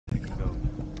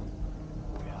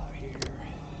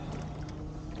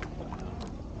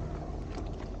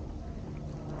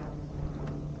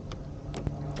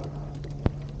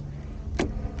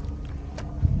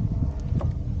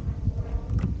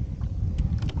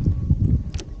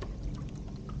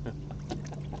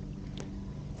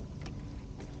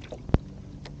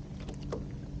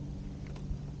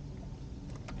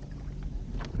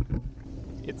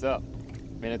lights up.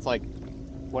 And it's like,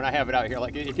 when I have it out here,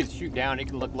 like it can shoot down, it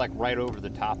can look like right over the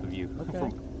top of you. Okay.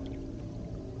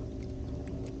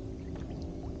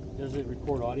 Does it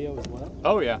record audio as well?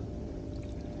 Oh yeah.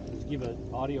 Does it give an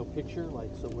audio picture, like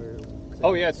so where?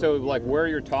 Oh yeah, so like where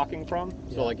you're talking from.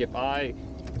 Yeah. So like if I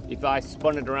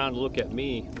spun it around to look at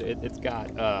me, it's got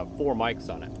 4 mics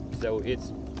on it. So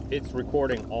it's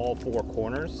recording all 4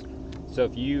 corners. So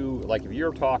if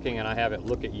you're talking and I have it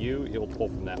look at you, it'll pull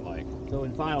from that mic. So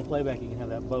in final playback, you can have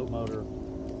that boat motor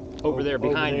over there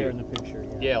behind over there you in the picture.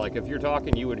 Yeah, like if you're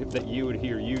talking, you would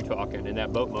hear you talking, and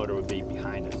that boat motor would be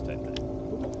behind us.